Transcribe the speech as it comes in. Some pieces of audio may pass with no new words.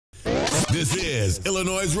This is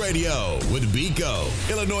iLLANOiZE Radio with Biko,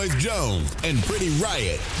 iLLANOiZE Jones, and Pretty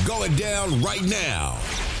Riot going down right now.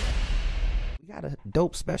 We got a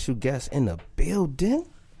dope special guest in the building.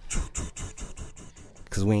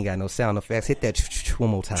 Because we ain't got no sound effects. Hit that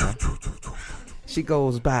one more time. She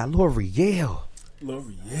goes by L'Oreal.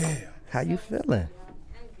 L'Oreal. How you feeling?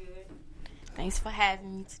 Thanks for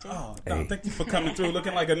having me today. Oh, no, thank you for coming through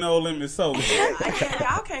looking like a No Limit Soldier.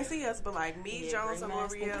 Y'all can't see us, but like me, Jones, and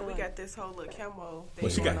L'Oreal, we got this whole little camo thing.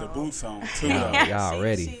 Well, she got the boots on, too, though. Y'all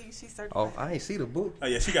ready? She certified. Oh, I ain't see the boot. Oh,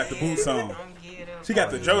 yeah, she got the boots on. She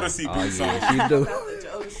got the Jodeci boots yeah, on. she do.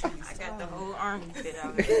 I got the whole army fit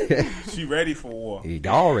out. She ready for war.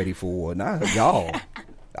 Y'all ready for war. Not y'all.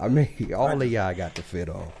 I mean, all of y'all got the fit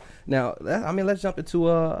on. Now, let's jump into,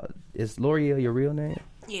 is L'Oreal your real name?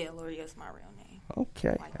 Yeah, L'Oreal's my real name.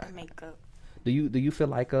 Okay. Like the makeup. Do you feel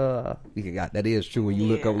like that is true when you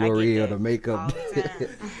look up I get L'Oreal, that the makeup? all the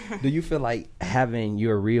time. Do you feel like having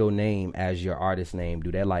your real name as your artist name,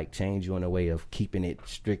 do that like change you in a way of keeping it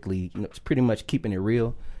strictly, it's pretty much keeping it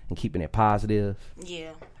real and keeping it positive?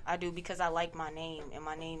 Yeah, I do, because I like my name, and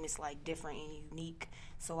my name is like different and unique.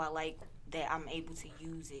 So I like that I'm able to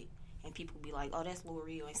use it. And people be like, oh, that's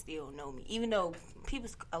L'Oreal, and still know me. Even though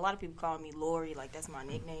a lot of people call me Lori, like that's my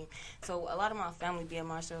nickname. So a lot of my family be at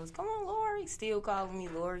my shows, come on, Lori, still calling me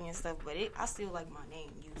Lori and stuff. But I still like my name,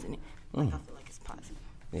 using it. Like I feel like it's positive.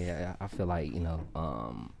 Yeah, I feel like,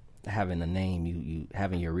 having a name, you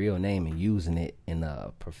having your real name and using it in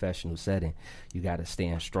a professional setting, you got to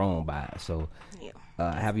stand strong by it. So yeah.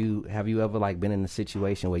 have you ever like been in a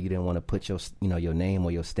situation where you didn't want to put your name or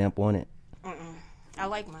your stamp on it? I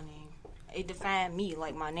like my name. It defined me.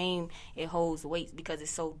 Like my name, it holds weight because it's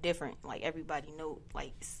so different. Like everybody know,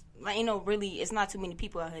 really, it's not too many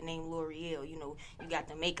people out here named L'Oreal. You got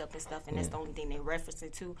the makeup and stuff, and that's the only thing they reference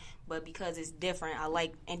it to. But because it's different, I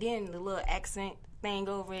like. And then the little accent thing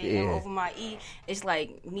over it, over my E, it's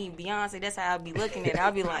like me, Beyonce. That's how I be looking at it.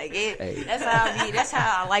 I'll be like, That's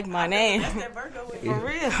how I like my name. That's that Virgo with For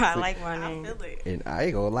real, I like my name. I feel it. And I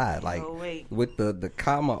ain't gonna lie, like with the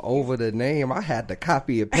comma over the name, I had to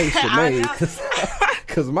copy and paste the name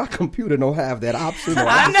because my computer don't have that option.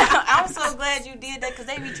 I know. I'm so glad you did that, because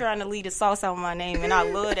they be trying to leave the sauce out my name, and I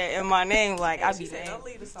love that in my name. Like I be saying,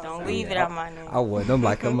 don't leave it out my name. I wouldn't. I'm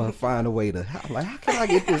like, I'm gonna find a way to. I'm like, how can I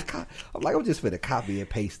get this? I'm like, I'm just finna copy and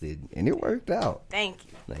paste it, and it worked out. Thank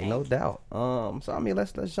you. No doubt. So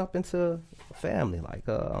let's jump into family. Like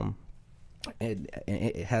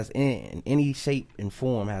it has in any shape and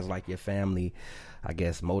form has like your family, I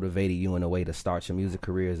guess, motivated you in a way to start your music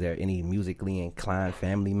career. Is there any musically inclined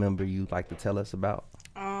family member you'd like to tell us about?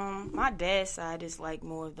 My dad's side is like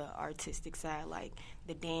more of the artistic side, like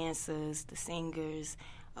the dancers, the singers,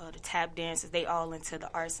 the tap dancers. They all into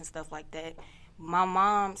the arts and stuff like that. My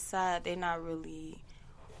mom's side, they not really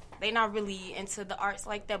into the arts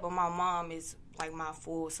like that. But my mom is like my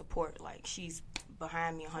full support. Like she's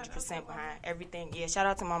behind me, 100% behind everything. Yeah, shout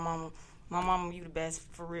out to my mama. My mama, you the best,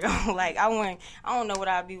 for real. Like I don't know what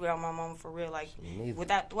I'd be without my mama, for real. Like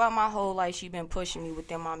throughout my whole life, she's been pushing me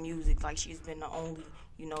within my music. Like she's been the only,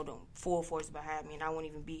 the full force behind me, and I wouldn't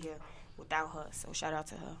even be here without her. So shout out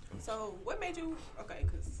to her. So what made you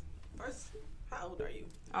because first, how old are you?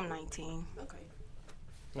 I'm 19. Okay.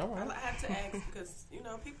 All right. I have to ask because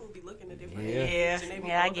people be looking at different Yeah, age, and they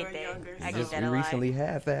be I older get and that. younger. I So- get that We a lot. recently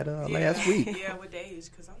had that last week. Yeah, with the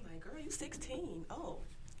age, because I'm like, girl, you 16. Oh,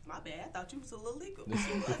 my bad. I thought you was a little legal.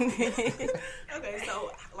 Okay,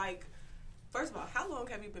 so first of all, how long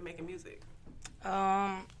have you been making music?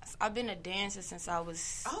 I've been a dancer since I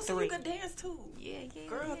was 3. So you could dance too. Yeah.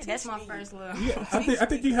 Girl, That's teach my me. first love. Yeah, I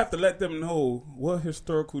think you have to let them know what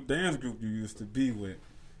historical dance group you used to be with.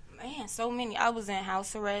 Man, so many. I was in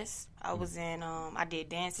house arrest. I was in, I did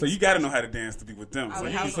dancing. So you got to know how to dance to be with them.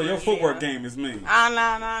 So your footwork game is mean.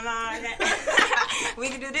 No. We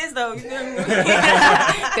can do this, though. You feel me?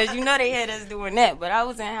 Because they had us doing that. But I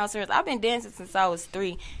was in house arrest. I've been dancing since I was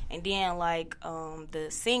 3. And then, the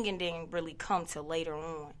singing didn't really come till later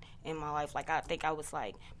on in my life. Like, I think I was,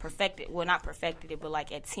 perfected. Well, not perfected it, but,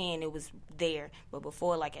 at 10, it was there. But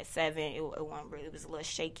before, at 7, it wasn't really. It was a little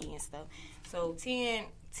shaky and stuff. So 10,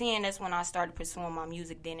 that's when I started pursuing my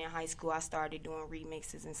music. Then in high school, I started doing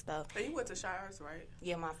remixes and stuff. And you went to Shires, right?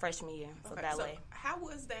 Yeah, my freshman year for ballet. So how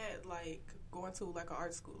was that, going to, an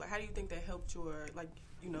art school? How do you think that helped your,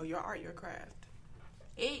 your art, your craft?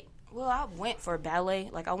 Well, I went for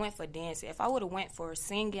ballet. I went for dancing. If I would have went for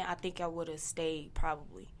singing, I think I would have stayed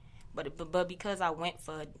probably. But because I went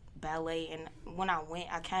for ballet, and when I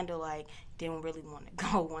went, I kind of, didn't really want to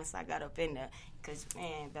go once I got up in there. Cause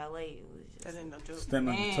man, ballet it was just That ain't no joke. Stand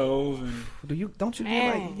on your toes and Don't you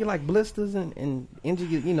get like blisters and injure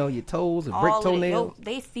your toes and break toenails?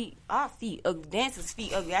 They feet, our feet ugly. Dancers'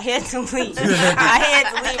 feet ugly. I had to leave. I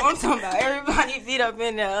had to leave. I'm talking about everybody's feet up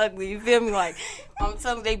in there ugly. You feel me? Like I'm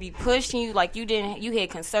telling you, they be pushing you. Like you had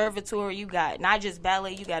conservatory. You got not just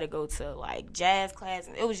ballet. You got to go to like jazz class.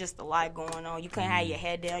 It was just a lot going on. You couldn't have your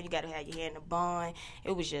head down. You got to have your head in a bun.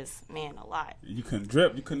 It was just a lot. you couldn't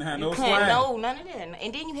drip. You couldn't have no None swag. of that.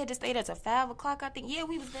 And then you had to stay there till 5 o'clock. I think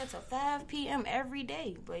we was there till 5 p.m. every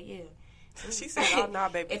day. But yeah. She said, "Oh nah,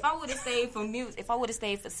 baby." If I would have stayed for music, if I would have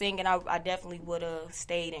stayed for singing, I definitely would have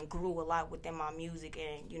stayed and grew a lot within my music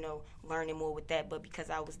and learning more with that. But because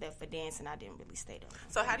I was there for dancing, I didn't really stay there.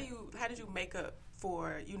 So how did you make up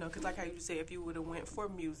for because like how you said, if you would have went for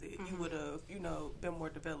music, you would have been more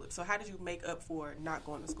developed. So how did you make up for not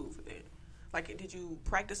going to school for that? Like, did you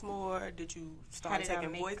practice more? Did you start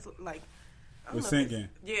taking voice like? With singing.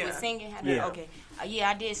 Yeah. With singing? Yeah. Okay.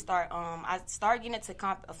 I did start. I started getting into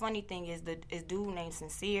a funny thing is this dude named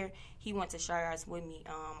Sincere. He went to Shy Arts with me.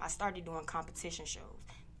 I started doing competition shows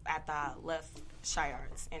after I left Shy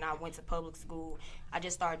Arts. And I went to public school. I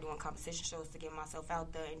just started doing competition shows to get myself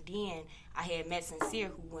out there. And then I had met Sincere,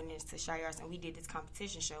 who went into Shy Arts, and we did this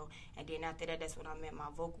competition show. And then after that, that's when I met my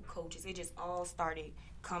vocal coaches. It just all started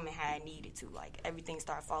coming how it needed to. Like, everything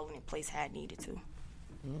started falling in place how it needed to.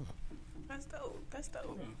 That's dope. That's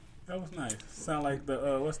dope. That was nice. Sound like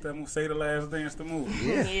the what's that movie? Say the Last Dance, the movie.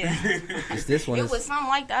 Yeah. This one it was something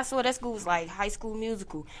like that. I swear that school was like High School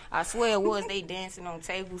Musical. I swear it was. They dancing on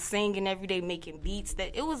tables, singing every day, making beats.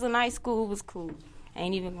 That it was a nice school. It was cool. I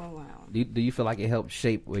ain't even gonna lie. Do you feel like it helped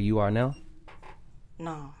shape where you are now?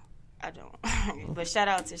 No, I don't. But shout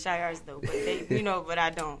out to Shy Arts though. But they, but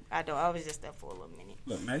I don't. I was just there for a little minute.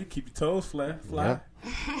 Look, now you keep your toes fly.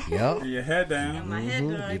 Yep. And your head down. And my head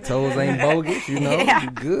done. Your toes ain't bogus, you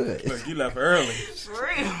good. Look, you left early. For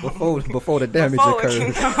real. Before the damage Before it occurs.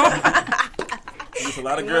 can come. It's a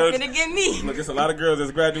lot of girls. Gonna get me. Look, it's a lot of girls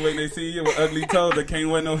that's graduating. They see you with ugly toes that can't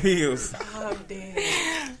wear no heels. Oh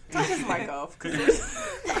damn! Turn his mic off.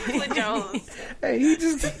 With Jones. Hey,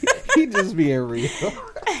 he just being real.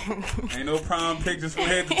 Ain't no prom pictures from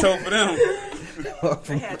head to toe for them.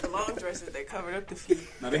 They had the long dresses that covered up the feet.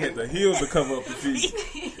 Now they had the heels to cover up the feet.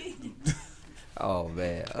 Oh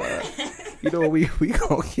man, we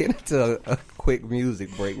gonna get into a quick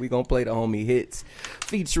music break. We gonna play the homie hits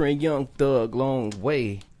featuring Young Thug, Long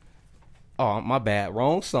Way. Oh, my bad,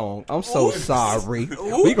 wrong song. I'm so sorry.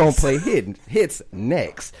 We gonna play hits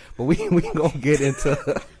next, but we gonna get into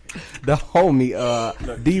the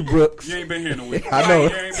homie D Brooks. You ain't been here in a week. I know. You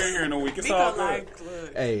ain't been here in a week. It's all good.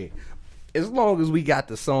 Hey, as long as we got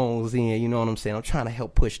the songs in, you know what I'm saying? I'm trying to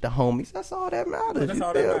help push the homies. That's all that matters. That's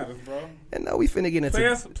all that matters, bro. And we finna get into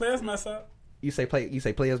Players mess up. You say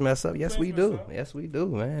players mess up? Yes, Players we do. mess up. Yes, we do,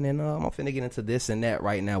 man. And I'm finna get into this and that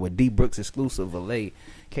right now with D Brooks exclusive Valet,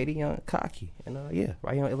 Katie Young, Cocky, and right here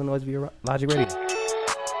on iLLANOiZE via Logic Radio.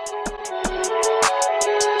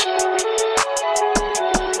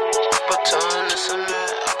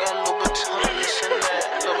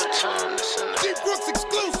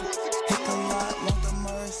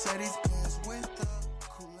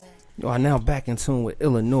 You are now back in tune with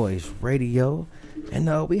iLLANOiZE Radio.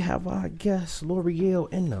 And we have our guest,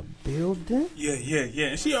 L'Oreal, in the building. Yeah.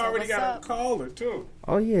 And she already got a caller, too.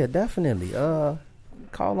 Oh, yeah, definitely.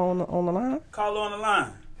 Call on the line? Call her on the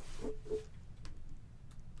line.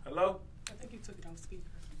 Hello? I think you took it on speaker.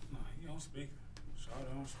 No, you don't speak. Shout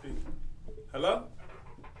on speak. Hello?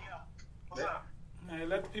 Yeah. What's up? Man,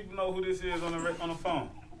 let the people know who this is on the phone.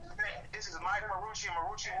 This is Mike Marucci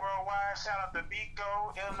Worldwide. Shout out to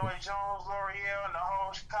Biko, Illinois Jones, L'Oreal, and the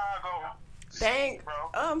whole Chicago. Dang,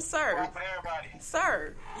 Bro. Sir. Right for everybody.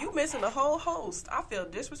 Sir, you missing the whole host. I feel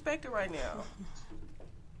disrespected right now.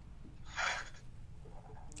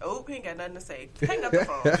 Oh, he ain't got nothing to say. Hang up the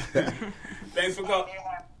phone. Thanks for calling.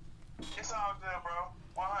 It's all good, bro.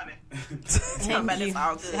 100. It's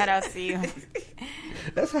all good. Shout out to you.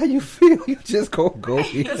 That's how you feel. You just go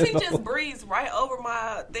in. Because he just breezed right over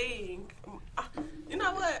my thing. You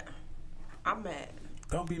know what? I'm mad.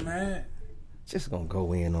 Don't be mad. Just gonna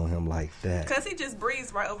go in on him like that. Because he just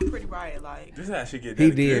breezed right over Pretty Riot. Like, This is how she get He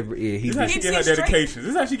dedicated. did. Yeah, he This is how did. she get her dedications.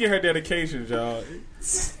 This is how she get her dedications, y'all.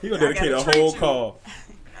 He gonna dedicate a gotta whole treat you. call.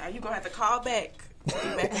 you going to have to call back. Be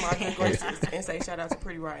back in my good graces and say shout out to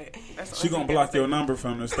Pretty Riot. That's She gonna block your number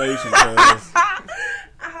from the station.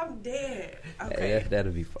 I'm dead. Okay. Yeah,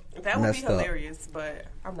 that'll be fun. That would be Messed up. hilarious, but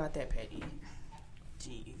I'm not that petty.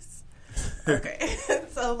 Jeez. Okay.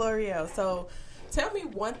 So L'Oreal. So Tell me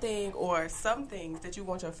one thing or some things that you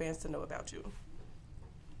want your fans to know about you.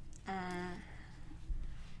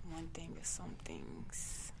 One thing or some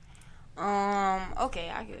things. Okay,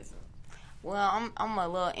 I guess. Well, I'm a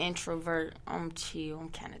little introvert. I'm chill. I'm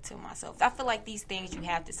kind of to myself. I feel like these things you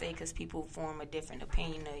have to say because people form a different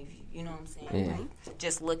opinion of you. You know what I'm saying? Yeah. Like,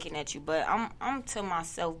 just looking at you. But I'm to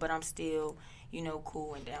myself, but I'm still,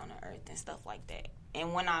 cool and down to earth and stuff like that.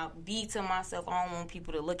 And when I be to myself, I don't want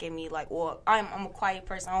people to look at me like, or I'm a quiet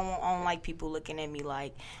person. I don't like people looking at me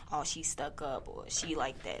like, oh, she's stuck up or she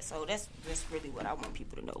like that. So that's really what I want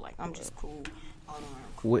people to know. Like, I'm just cool all around.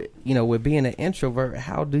 Cool. With being an introvert,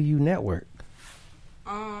 how do you network?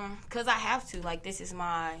 Cause I have to. Like, this is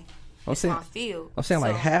my my field. I'm saying,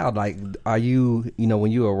 like, how? Like, are you,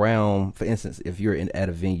 when you're around, for instance, if you're at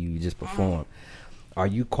a venue, you just perform. Are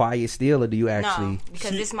you quiet still, or do you actually? No,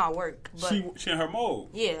 because this is my work. But she in her mode.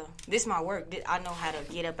 Yeah, this is my work. I know how to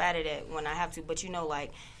get up out of that when I have to. But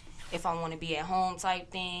like, if I want to be at home type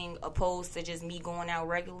thing, opposed to just me going out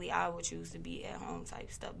regularly, I would choose to be at home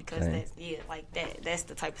type stuff because that's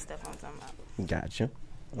the type of stuff I'm talking about. Gotcha.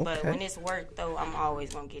 Okay. But when it's work, though, I'm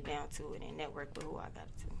always gonna get down to it and network with who I got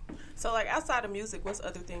to. So, like, outside of music, what's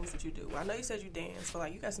other things that you do? I know you said you dance, so,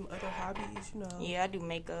 like, you got some other hobbies, Yeah, I do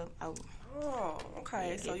makeup. Oh,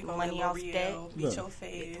 okay. So you gonna money let off L'Oreal that. beat your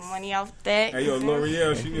face. Money off that. Hey, yo,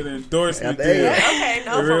 L'Oreal, she get an endorsement Yeah, deal. Okay,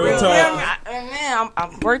 no, Real for real. talk. Man,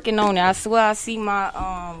 I'm working on it. I swear I see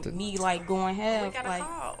my me like going half. We got a like,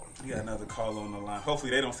 call. We got another caller on the line.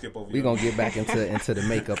 Hopefully they don't skip over you. We're gonna get back into the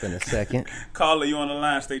makeup in a second. Caller, you on the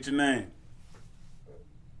line. State your name.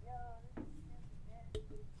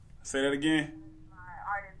 Say that again.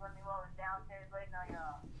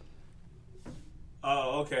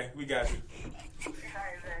 Oh, okay. We got you.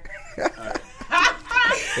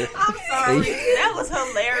 I'm sorry. That was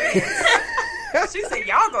hilarious. She said,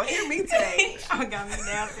 y'all gonna hear me today. y'all got me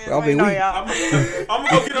downstairs. I mean, I'm gonna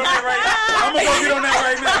go get on that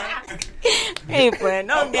right now. Ain't playing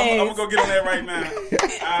no I'm games. gonna go get on that right now.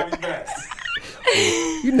 I'll be back.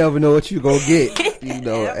 You never know what you gonna get.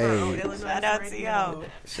 Shout out to y'all.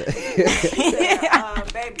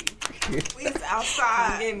 Baby, we is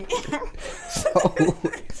outside.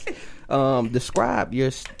 So, describe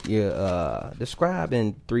your describe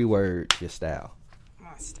in 3 words your style.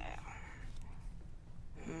 My style.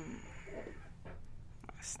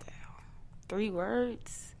 My style. 3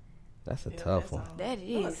 words. That's a tough one. That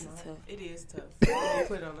is tough. It is tough. You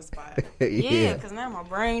put it on the spot. Yeah, because now my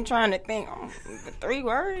brain trying to think on 3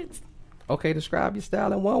 words. Okay, describe your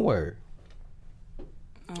style in 1 word.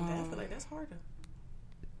 I feel like that's harder.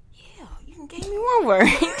 Yeah, you can give me 1 word.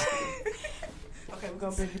 Okay, we're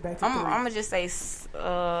gonna bring you back to 3. I'm gonna just say,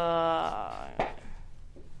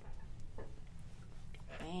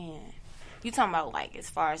 man, you talking about like as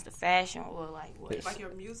far as the fashion or like what? Like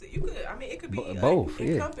your music, you could. I mean, it could be Both. like,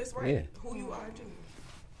 encompass, right? Yeah. Who you are too.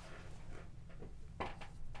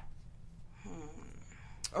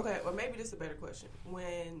 Okay, well maybe this is a better question.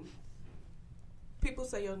 When people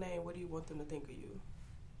say your name, what do you want them to think of you?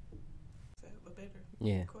 Is that a better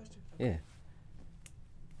question? Okay. Yeah.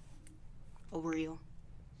 Real.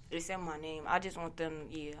 They said my name. I just want them.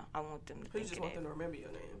 Yeah, I want them to. You just want them to remember your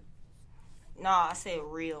name. No, I said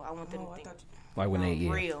real. I want them to think. Like when they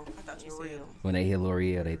real. I thought you said real. When they hear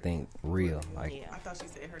L'Oreal, they think real. Like Yeah. I thought she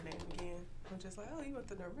said her name again. I'm just like, oh, you want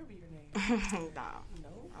them to remember your name? Nah. No.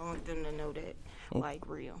 I want them to know that, like,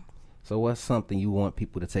 real. So what's something you want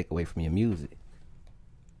people to take away from your music?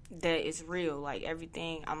 That is real. Like,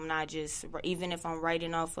 everything. I'm not just, even if I'm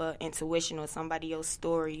writing off of intuition or somebody else's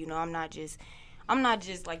story, I'm not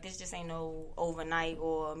just like, this just ain't no overnight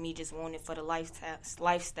or me just wanting it for the lifestyle.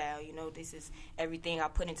 This is everything I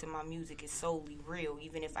put into my music is solely real.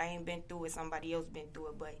 Even if I ain't been through it, somebody else been through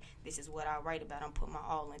it, but this is what I write about. I'm putting my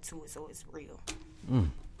all into it, so it's real.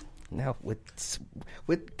 Now,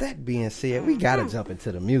 with that being said, we gotta jump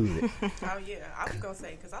into the music. Oh yeah, I was gonna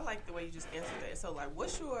say because I like the way you just answered that. So like,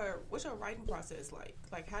 what's your writing process like?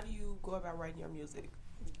 Like, how do you go about writing your music?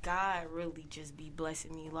 God really just be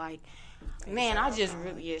blessing me. Like, man, I just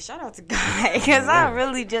really, shout out to God. Because I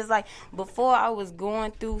really just, like, before I was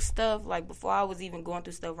going through stuff, like, before I was even going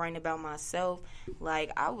through stuff writing about myself,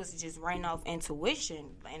 like, I was just writing off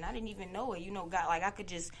intuition. And I didn't even know it. God, like, I could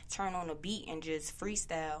just turn on a beat and just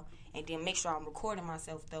freestyle and then make sure I'm recording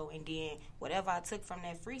myself, though. And then whatever I took from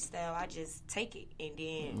that freestyle, I just take it and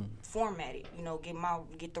then format it,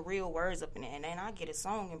 get the real words up in it. And then I get a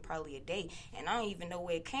song in probably a day. And I don't even know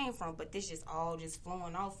where it came from, but this just all just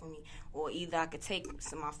flowing off of me. Or either I could take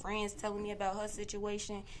some of my friends telling me about her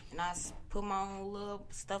situation and I put my own little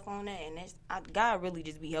stuff on that. And God really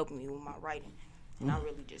just be helping me with my writing. And I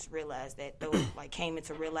really just realized that, though, like, came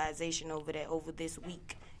into realization over this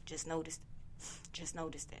week. Just noticed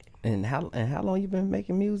that. And how long you been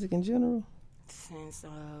making music in general? Since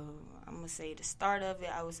I'm gonna say the start of it,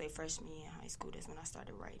 I would say freshman year in high school. That's when I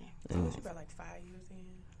started writing. So it's about like 5 years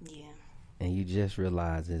in. Yeah. And you just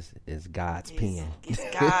realize it's God's pen. It's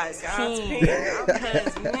God's pen.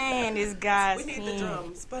 Because, man, it's God's pen. We need the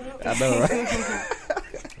drums. I know, right?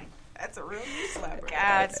 That's a real new slapper.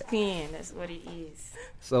 God's pen. That's what it is.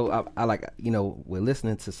 So I like, we're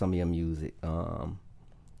listening to some of your music.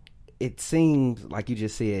 It seems like you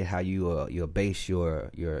just said how you base your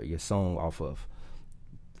song off of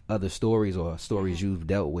other stories or stories you've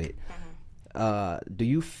dealt with. Do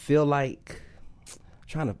you feel like, I'm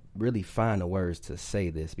trying to really find the words to say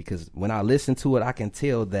this, because when I listen to it, I can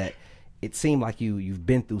tell that it seemed like you've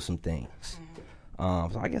been through some things.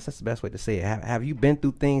 So I guess that's the best way to say it. Have you been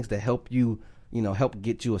through things that help you, help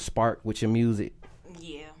get you a spark with your music?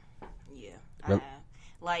 Yeah, I have.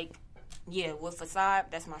 Like, yeah, with Facade,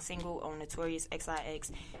 that's my single on Notorious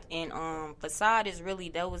XIX, and Facade is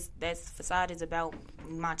really Facade is about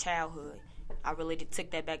my childhood. I really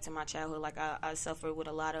took that back to my childhood. Like, I suffered with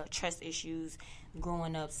a lot of trust issues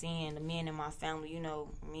growing up, seeing the men in my family,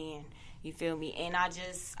 men, you feel me? And I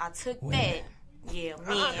took that. Yeah,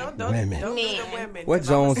 men. Don't do the women. What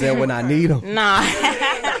Jones at when I need them? Nah.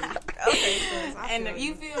 Okay, and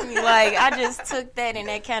you feel me? Like, I just took that, and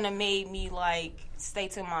that kind of made me, like, stay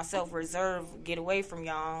to myself, reserve, get away from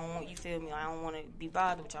y'all. You feel me? I don't want to be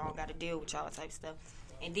bothered with y'all. I don't got to deal with y'all type of stuff.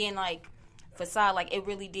 And then, like, Facade, like, it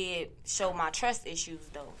really did show my trust issues,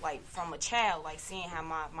 though. Like, from a child, like, seeing how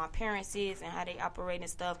my parents is and how they operate and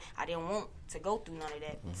stuff, I didn't want to go through none of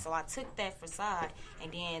that. So I took that Facade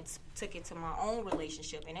and then took it to my own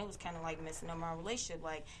relationship. And it was kind of like messing up my relationship,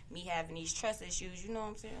 like, me having these trust issues, you know what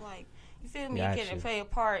I'm saying? Like, you feel me? Gotcha. It can play a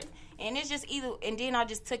part. And it's just and then I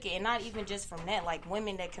just took it, and not even just from that, like,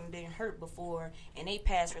 women that can been hurt before in they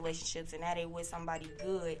past relationships, and now they with somebody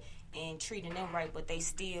good and treating them right, but they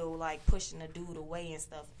still, like, pushing the dude away and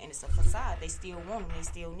stuff. And it's a facade. They still want them. They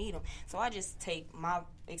still need them. So I just take my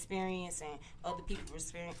experience and other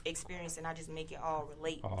people's experience, and I just make it all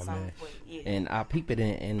relate. Man. Yeah. And I peep it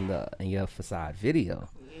in your Facade video.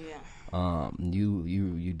 Yeah.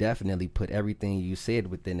 You definitely put everything you said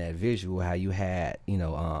within that visual. How you had,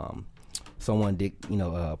 someone did,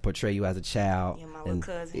 portray you as a child. Yeah, my little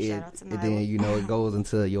cousin. Shout out to my. And then it goes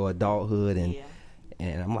into your adulthood, and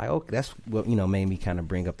and I'm like, okay, that's what made me kind of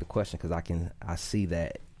bring up the question, because I see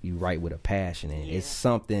that you write with a passion, and it's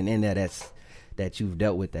something in there that you've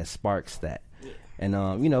dealt with that sparks that. Yeah.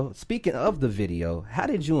 And speaking of the video, how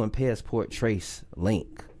did you and Passport Trace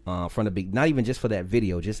link? From the big, not even just for that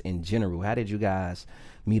video, just in general. How did you guys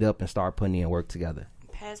meet up and start putting in work together?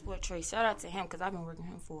 Passport Trace, shout out to him, because I've been working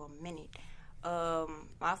with him for a minute.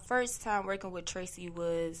 My first time working with Tracy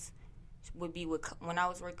would be when I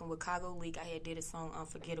was working with Chicago League. I had did a song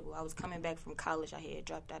Unforgettable. I was coming back from college. I had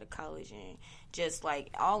dropped out of college, and just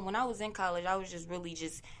like when I was in college, I was just really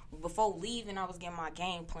before leaving, I was getting my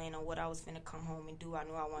game plan on what I was finna come home and do. I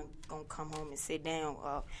knew I wasn't gonna come home and sit down.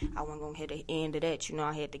 I wasn't gonna hit the end of that.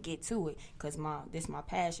 I had to get to it, because this my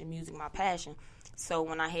passion, music my passion. So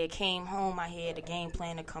when I had came home, I had a game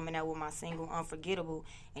plan of coming out with my single Unforgettable,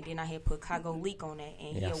 and then I had put Chicago Leak on that,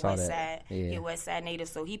 and he a West Side native,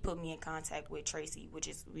 so he put me in contact with Tracy, which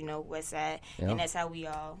is West Side, and that's how we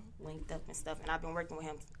all linked up and stuff. And I've been working with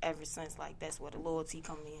him ever since. Like, that's where the loyalty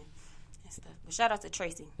come in and stuff. But shout out to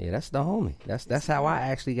Tracy. Yeah, that's the homie. That's how I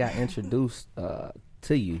actually got introduced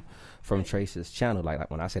to you from Trace's channel. Like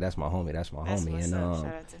when I say that's my homie, that's my homie. And shout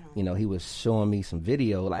out to him. He was showing me some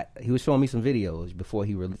videos before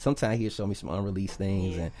he released. Sometimes he'd show me some unreleased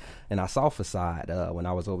things, and I saw Facade when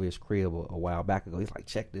I was over his crib a while back ago. He's like,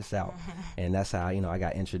 check this out, and that's how I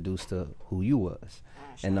got introduced to who you was.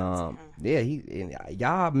 And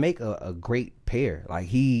y'all make a great pair. Like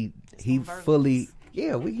he fully.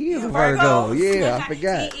 Yeah, he is a Virgo. Yeah, I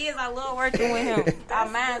forgot. He is. I love working with him. Our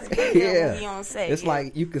minds get when he on set. It's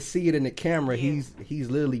like you could see it in the camera. Yeah. He's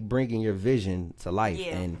literally bringing your vision to life,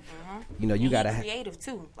 and you gotta creative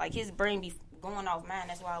too. Like his brain be going off mine.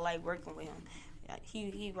 That's why I like working with him.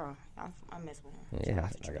 He wrong. I mess with him. Yeah,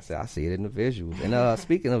 like I said, I see it in the visuals. And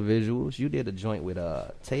speaking of visuals, you did a joint with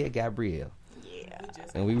Taya Gabrielle. Yeah,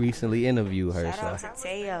 and we recently interviewed her. Shout out to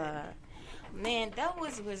Taya. Man, that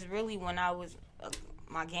was really when I was.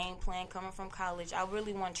 My game plan coming from college, I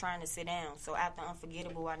really wasn't trying to sit down. So after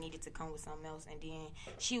Unforgettable, I needed to come with something else. And then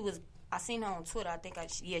she was I seen her on Twitter. I think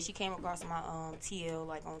she came across my TL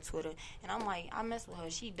like on Twitter, and I'm like, I mess with her.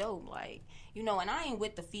 She dope, like, you know. And I ain't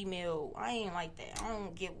with the female. I ain't like that. I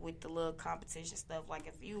don't get with the little competition stuff. Like,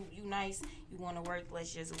 if you nice, you want to work,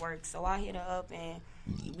 let's just work. So I hit her up and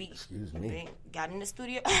we got in the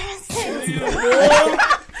studio.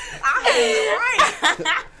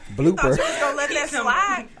 Blooper. You was gonna let that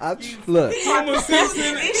slide. Look, Homer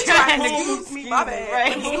Simpson. He's trying to use me. My bad.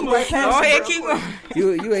 Right. Go ahead, keep going.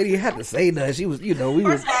 you ain't even have to say nothing. She was, we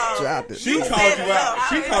was trying to. She called you out.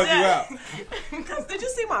 She called you out. Because did you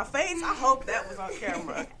see my face? I hope that was on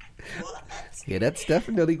camera. Yeah, that's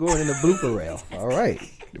definitely going in the blooper reel. All right,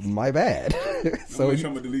 my bad. So I'm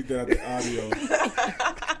gonna delete that audio.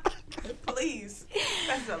 Please.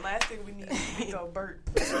 That's the last thing we need to go burp.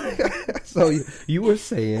 So you were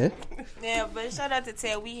saying? Yeah, but shout out to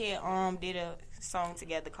Ted. We had did a song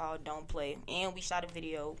together called "Don't Play," and we shot a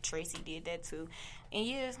video. Tracy did that too, and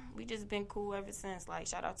yeah, we just been cool ever since. Like,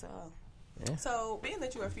 shout out to her. Yeah. So, being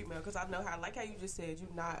that you're a female, because I know how you just said,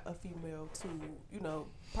 you're not a female to,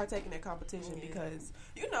 partake in that competition because,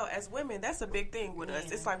 as women, that's a big thing with us.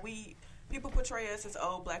 It's like people portray us as,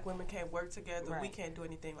 black women can't work together. Right. We can't do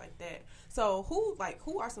anything like that. So, who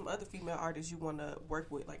are some other female artists you want to work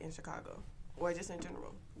with, like, in Chicago? Or just in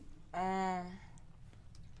general?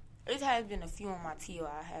 It has been a few on my TL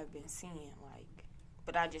I have been seeing, like,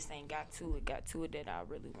 but I just ain't got to it that I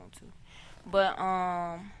really want to. But,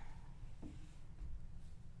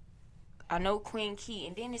 I know Queen Key,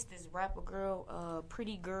 and then it's this rapper girl,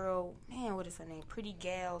 Pretty Girl, man, what is her name? Pretty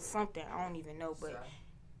Gal something, I don't even know, but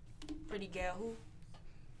Pretty Gal who?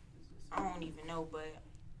 I don't even know, but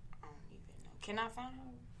I don't even know. Can I find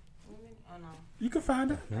her? Oh, no. You can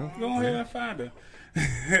find her. Go ahead and find her.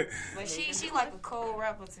 But she like a cold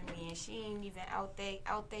rapper to me, and she ain't even out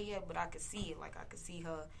there yet, but I could see it. Like, I could see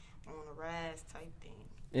her on a rise type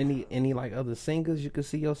thing. Any like other singers you could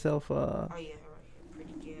see yourself? Oh, yeah, right.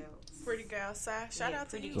 Pretty Gal. Pretty Gal Side. Shout out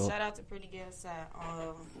to you. Shout out to Pretty Gal Side.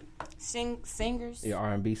 Singers. Yeah,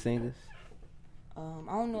 R&B singers. I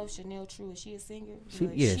don't know if Chanel True, is she a singer?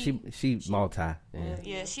 She multi.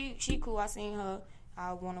 Yeah, she cool. I seen her.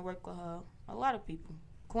 I want to work with her. A lot of people.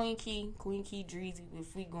 Queen Key, Dreezy.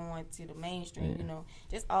 If we going to the mainstream,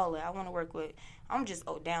 just all that. I want to work with. I'm just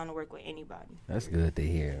down to work with anybody. That's good to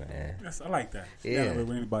hear, man. Yes, I like that. Yeah, work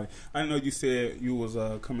with anybody. I know you said you was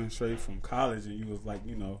coming straight from college and you was like,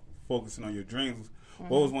 focusing on your dreams. Mm-hmm.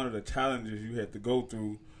 What was one of the challenges you had to go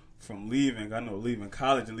through from leaving? I know leaving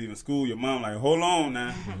college and leaving school. Your mom like, hold on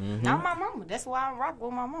now. Mm-hmm. Not my mama. That's why I rock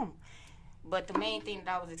with my mama. But the main thing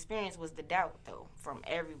that I was experiencing was the doubt, though, from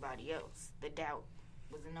everybody else. The doubt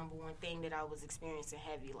was the number one thing that I was experiencing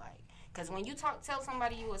heavy, like. Because when you tell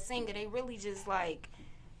somebody you a singer, they really just like,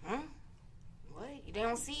 what? They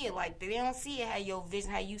don't see it like, they don't see it how your vision,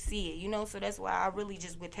 how you see it, so that's why I really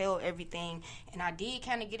just withheld everything. And I did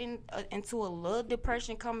kind of get into a little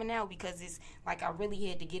depression coming out because it's like I really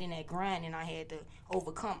had to get in that grind and I had to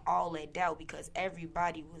overcome all that doubt because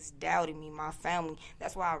everybody was doubting me, my family.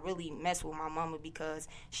 That's why I really messed with my mama because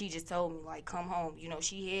she just told me, like, come home.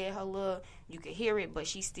 She had her little, you could hear it, but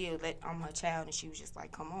she still I'm her child, and she was just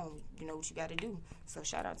like, come home. You know what you got to do. So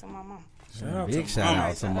shout out to my mom. Big shout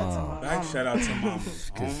out to mom. Big shout out to mama.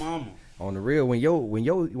 On mama. On the real, when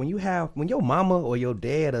your mama or your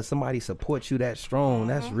dad or somebody supports you that strong,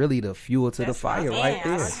 that's really the fuel to the fire right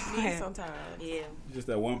there. Sometimes, yeah. Just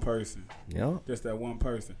that one person. Yeah. Just that one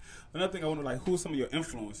person. Another thing I wonder, like, who's some of your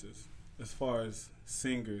influences as far as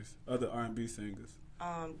singers, other R&B singers?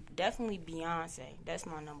 Definitely Beyonce. That's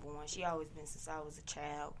my number one. She always been since I was a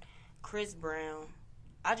child. Chris Brown.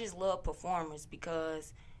 I just love performers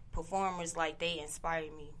because performers, like, they inspire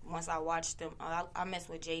me. Once I watched them, I mess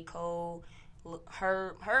with J. Cole.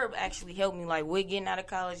 Herb actually helped me, like, with getting out of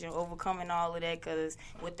college and overcoming all of that, because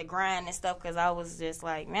with the grind and stuff, because I was just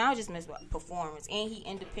like, man, I just mess with performance. And he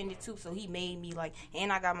independent, too, so he made me, like,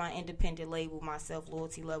 and I got my independent label, myself,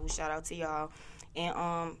 Loyalty Level, shout out to y'all.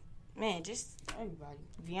 And, man, just everybody.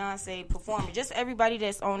 Beyonce, performing, just everybody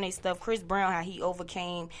that's on their stuff. Chris Brown, how he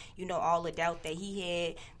overcame, all the doubt that he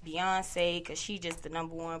had. Beyonce, because she just the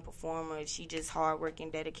number one performer. She just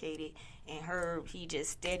hardworking, dedicated. And Herb, he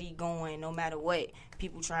just steady going no matter what.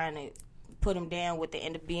 People trying to put him down with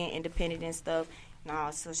being independent and stuff.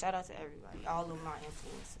 Nah, so shout out to everybody. All of my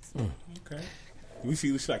influences. Okay. We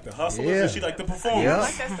see she like the hustlers and she like the performers. Yeah. I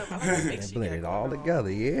like that stuff. I like to mix Blend it all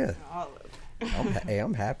together, yeah. All of it.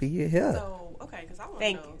 I'm happy you're here. So, okay, because I want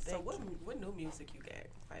to know. So, what new music you got?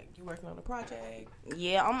 Like, you working on a project?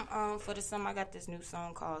 Yeah, I'm for the summer. I got this new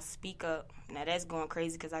song called "Speak Up." Now that's going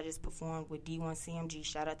crazy because I just performed with D1CMG.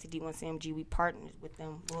 Shout out to D1CMG. We partnered with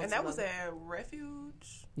them. And that was at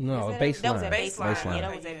Refuge? No, Baseline. That was Baseline. at Baseline. Baseline. Yeah,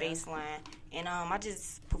 that was Okay, at yeah. Baseline. And I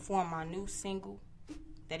just performed my new single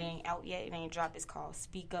that ain't out yet. It ain't dropped. It's called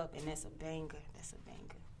 "Speak Up," and that's a banger. That's a banger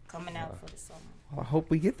coming out for the summer. I hope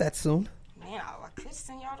we get that soon. Man, I could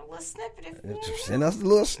send y'all the little snippet if you want. Send us a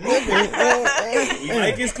little snippet. We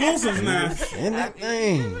like exclusives now. Send that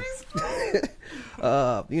thing.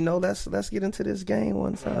 Let's get into this game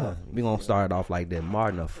one time. We gonna start it off like that.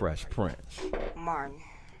 Martin or Fresh Prince? Martin.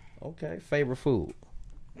 Okay. Favorite food?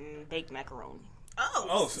 Baked macaroni.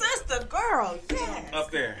 Oh, sister girl, yes. Up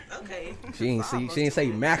there. Okay. She ain't say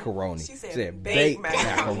macaroni. She said baked baked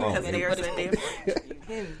macaroni. macaroni. There's a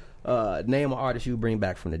difference. Name an artist you bring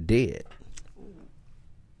back from the dead.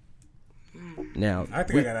 Now, I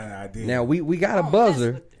think I got an idea. Now we got a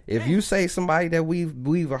buzzer. If you say somebody that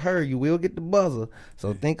we've heard, you will get the buzzer.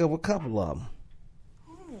 So think of a couple of them.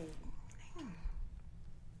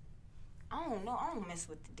 I don't know. I don't mess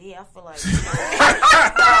with the dead. I feel like if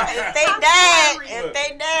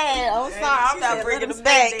they dead, I'm sorry. I'm not bringing them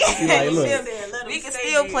back. Like, look. We can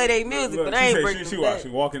still play their music, Look, but I ain't she bringing said them back. she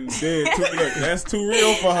Walking Dead. Look, that's too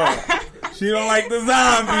real for her. She don't like the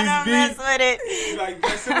I don't mess zombies, with it. B. Like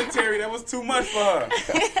that cemetery, that was too much for her.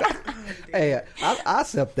 Hey, I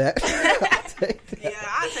accept that. I'll take that. Yeah,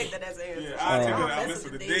 I take that as an answer. Yeah, I take that. I mess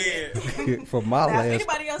with the dead. For my Now, if last.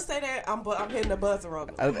 anybody else say that, I'm hitting the buzzer on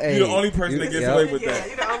them. Hey, You're the only person that gets away with Yeah, that.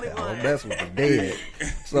 you're the only I one. don't mess with the dead.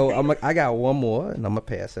 So I got one more, and I'm gonna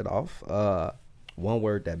pass it off. One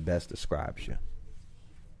word that best describes you.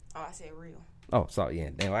 Oh, I said real. Oh, sorry. Yeah,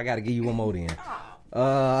 damn. I got to give you one more then.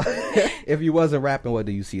 If you wasn't rapping, what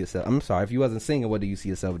do you see yourself? I'm sorry. If you wasn't singing, what do you see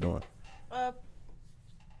yourself doing?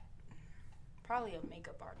 Probably a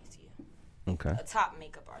makeup artist here. Okay. A top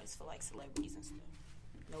makeup artist for like celebrities and stuff.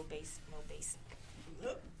 No basic.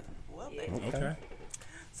 Well, Yeah. thank you. Okay.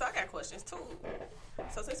 So I got questions too.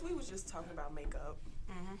 So since we was just talking about makeup,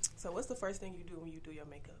 so what's the first thing you do when you do your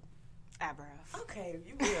makeup? Eyebrows. Okay,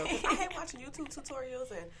 you will. 'Cause I hate watching YouTube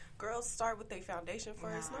tutorials and girls start with their foundation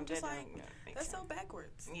first, and I'm just like, that's so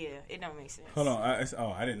backwards. Yeah, it don't make sense. Hold on. I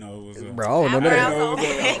didn't know it was a... Bro, no, I didn't know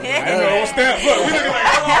it was step. Look, we looking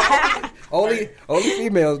like, hold on. only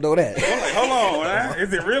females know that. I'm like, hold on. Man.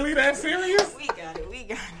 Is it really that serious? We got it.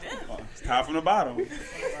 It's top from the bottom.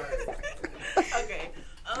 Okay.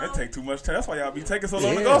 That take too much time. That's why y'all be taking so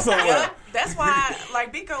long to go somewhere. Yeah, that's why,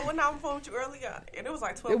 like, Biko, when I was on the phone with you earlier, and it was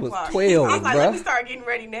like 12 It was o'clock. 12, I was like, bruh. let me start getting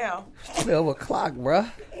ready now. 12 o'clock, bruh.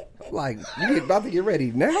 Like, you about to get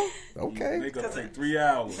ready now? Okay. They gonna take 3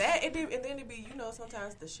 hours. That, and then it'd be,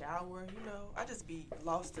 sometimes the shower, I just be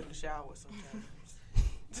lost in the shower sometimes.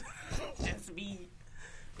 Just be.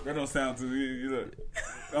 That don't sound too... You look.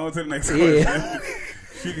 On to the next question. Yeah.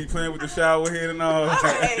 She be playing with the shower head and all.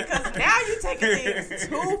 Okay, because now you're taking things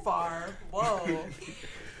too far. Whoa.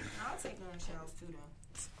 I'll take on the showers too,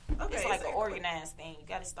 though. Okay, It's like so- an organized thing. You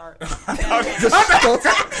got to start. I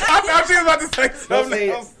thought she was about to say something say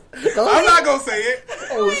it. else. I'm not gonna say it.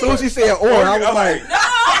 As soon as she said or, I was I'm like,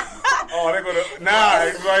 oh, they're gonna... Nah,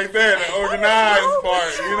 it's right there. The organized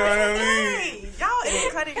part. You know what I mean? Hey, y'all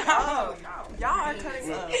is cutting up. Y'all are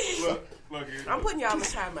cutting up. Look. I'm putting y'all in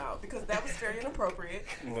timeout because that was very inappropriate.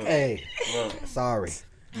 Look. hey, Look. sorry.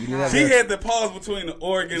 You never, She had the pause between the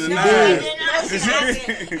organ and did. eyes.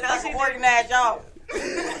 Like an organized y'all.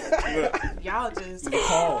 Y'all just.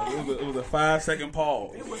 Pause. It was a 5-second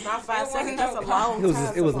pause. It was not 5 It seconds. wasn't That's no a long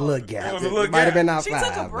time. it was a little gap. It was a little might have gap. been not She 5.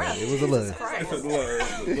 took a but breath. it was a little. Jesus Christ.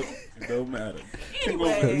 Look, it don't matter.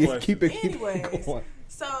 Anyway. You keep it Anyways, going.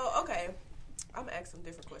 so okay, I'm gonna ask some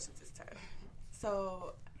different questions this time.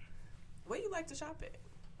 So, where you like to shop at?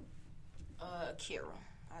 Kira.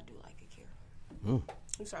 I do like a Kira.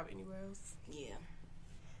 You shop anywhere else? Yeah.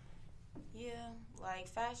 Yeah, like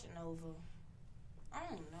Fashion Nova. I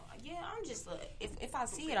don't know. Yeah, I'm just if I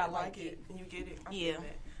see it, I like it. and you get it. Yeah.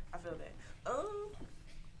 I feel that.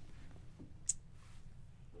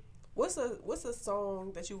 What's a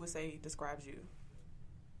song that you would say describes you?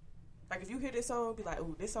 Like if you hear this song, be like,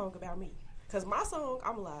 "Ooh, this song about me." Cause my song,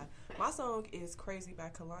 I'm gonna lie, my song is "Crazy" by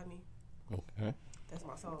Kalani. Okay. That's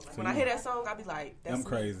my song. Like, when I hear that song, I be like, "That's I'm me."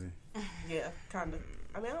 crazy. Yeah, kind of.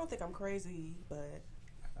 I mean, I don't think I'm crazy, but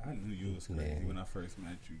I knew you was crazy Yeah. when I first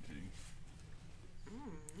met you, G.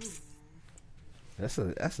 That's a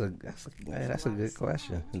good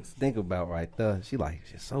question to think about right there. She like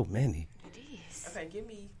just so many. It is. okay, give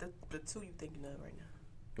me the two you thinking of right now.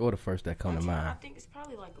 Or the first that come to I mind. think it's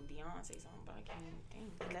probably like a Beyonce song, but I can't even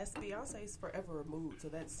think. And that's Beyonce's "Forever Removed," so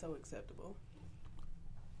that's so acceptable.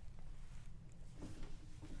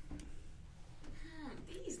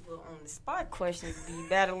 These little on the spot questions be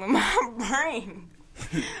battling my brain.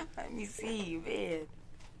 Let me see, man.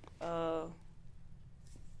 You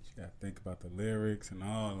gotta think about the lyrics and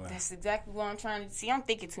all that. That's exactly what I'm trying to see. I'm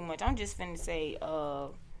thinking too much. I'm just finna say,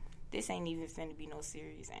 this ain't even finna be no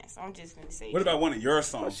serious answer. I'm just finna say. What about one of your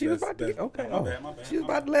songs? She was about to. Okay. My bad. She was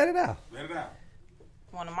about to let it out. Let it out.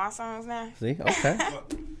 One of my songs now? See? Okay.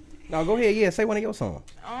 No, go ahead. Yeah, say one of your songs.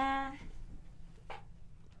 I'm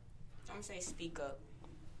gonna say Speak Up.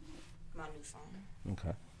 My new song.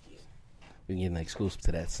 Okay. We can get an exclusive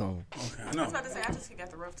to that song. Okay, I I know. was about to say, I just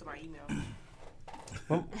got the rough to my email.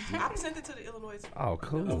 I sent it to the Illinois. Oh,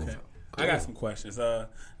 cool. Okay. I got some questions. I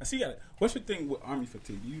see you got it. What's your thing with army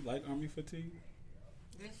fatigue? Do you like army fatigue?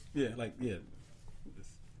 This? Yeah, like, yeah.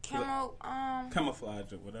 Camo,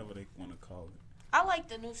 Camouflage or whatever they want to call it. I like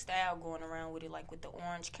the new style going around with it, like with the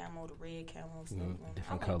orange camo, the red camo stuff. different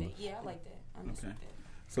I like colors. that. Yeah, I like that. I mess Okay. with that.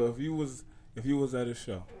 So if you was at a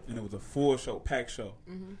show and it was a full show, packed show,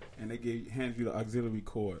 and they handed you the auxiliary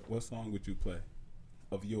chord, what song would you play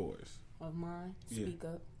of yours? Of mine, Yeah. Speak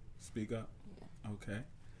Up. Speak Up. Yeah. Okay.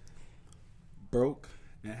 Broke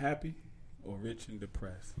and happy, or rich and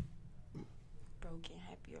depressed? Broken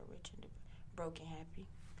happy or rich and broken happy.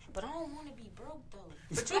 But I don't want to be broke though.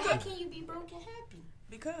 But How can you be broken happy?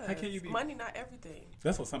 Because How can you be- money not everything.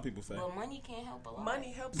 That's what some people say. Well, money can't help a lot.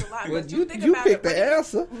 Money helps a lot. Well, but you think you about picked it, the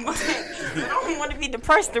answer. But I don't want to be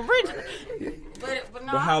depressed originally. But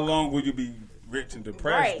no. But how long would you be rich and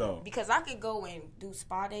depressed right, though? because I could go and do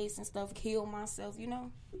spa days and stuff, heal myself, you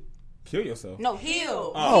know. Kill yourself. No,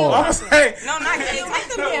 heal. Oh, I was saying. No, not heal.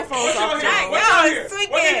 Take the headphones What's off. y'all here? What's Y'all y'all is here?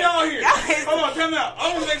 tweaking. What did y'all here? Y'all is- Hold on, time out.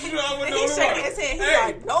 I want to make sure I wasn't the He only shaking one. his head. He Hey,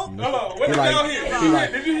 like, nope. hold on. What did like- y'all hear? he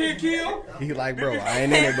like- Did you hear kill? He like, bro, I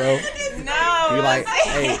ain't in it, bro. No. He like,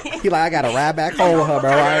 hey, he like, I gotta ride back home with her,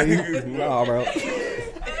 bro. I ain't, no, bro.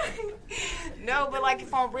 No, but like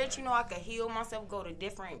if I'm rich, you know, I could heal myself, go to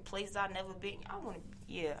different places I've never been. I want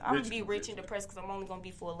to, I'm Rich- gonna be rich and depressed because I'm only gonna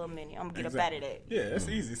be for a little minute. I'm gonna get up out of that. Yeah, that's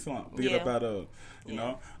easy slump. To get Yeah. up out of, you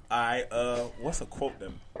know. What's a quote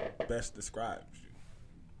that best describes you?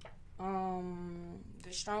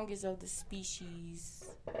 The strongest of the species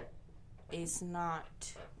is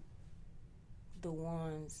not the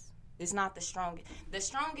ones. It's not the strongest. The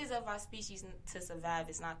strongest of our species to survive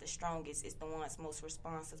is not the strongest. It's the ones most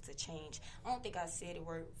responsive to change. I don't think I said it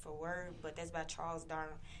word for word, but that's by Charles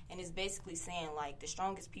Darwin. And it's basically saying, like, the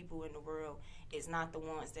strongest people in the world is not the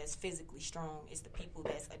ones that's physically strong. It's the people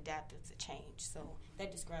that's adaptive to change. So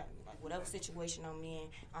that describes me. Like, whatever situation I'm in,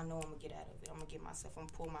 I know I'm going to get out of it. I'm going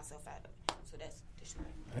to pull myself out of it. So that's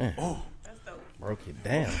describing. Oh, That's dope. Broke it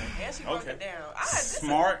down. And she broke Okay. it down.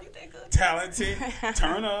 Smart, You did good. talented,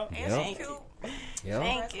 turn up. And Yep. she cute. Yep.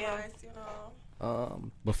 Thank you. Nice, you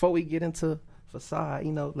know. Before we get into Facade,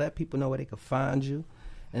 you know, let people know where they can find you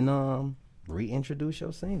and reintroduce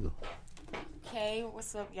your single. Hey,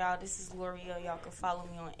 what's up, y'all? This is L'Oreal. Y'all can follow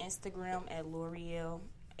me on Instagram at L'Oreal,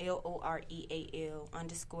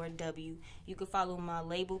 LOREAL_W. You can follow my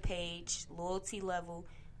label page, loyalty_level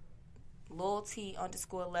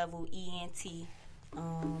ENT.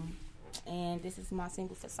 And this is my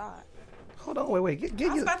single Facade. Hold on, wait. Get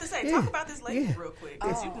I was about to say, talk about this label yeah. real quick.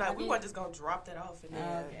 Because we I weren't just going to drop that off. And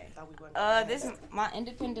then Okay. thought we weren't This is my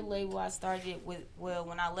independent label. I started with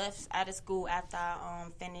when I left out of school after I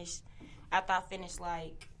finished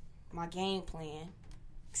like my game plan.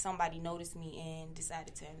 Somebody noticed me and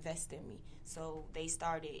decided to invest in me. So they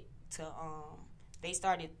started to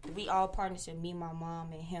we all partnership, me, my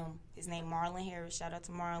mom, and him. His name Marlon Harris. Shout out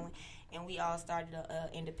to Marlon. And we all started a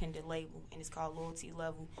independent label, and it's called Loyalty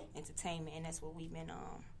Level Entertainment, and that's what we've been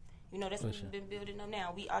that's what we've been building up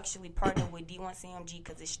now. We actually partnered with D1CMG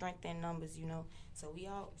because it's strength in numbers, you know. So we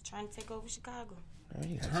all trying to take over Chicago. Oh,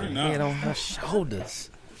 you got Turn your up. head on her shoulders.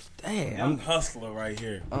 Damn. Young hustler right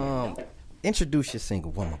here. Introduce your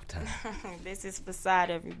single one more time. This is Facade,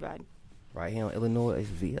 everybody. Right here on Illinois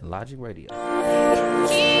via Logic Radio.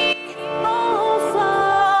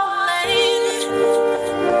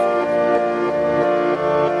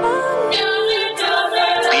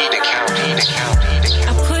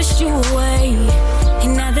 I pushed you away,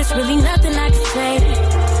 and now there's really nothing I can say.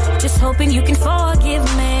 Just hoping you can forgive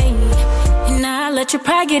me, and I let your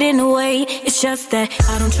pride get in the way. It's just that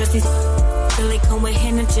I don't trust these. Feel they come with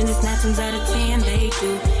hidden agendas, 9 times out of 10 they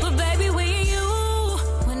do.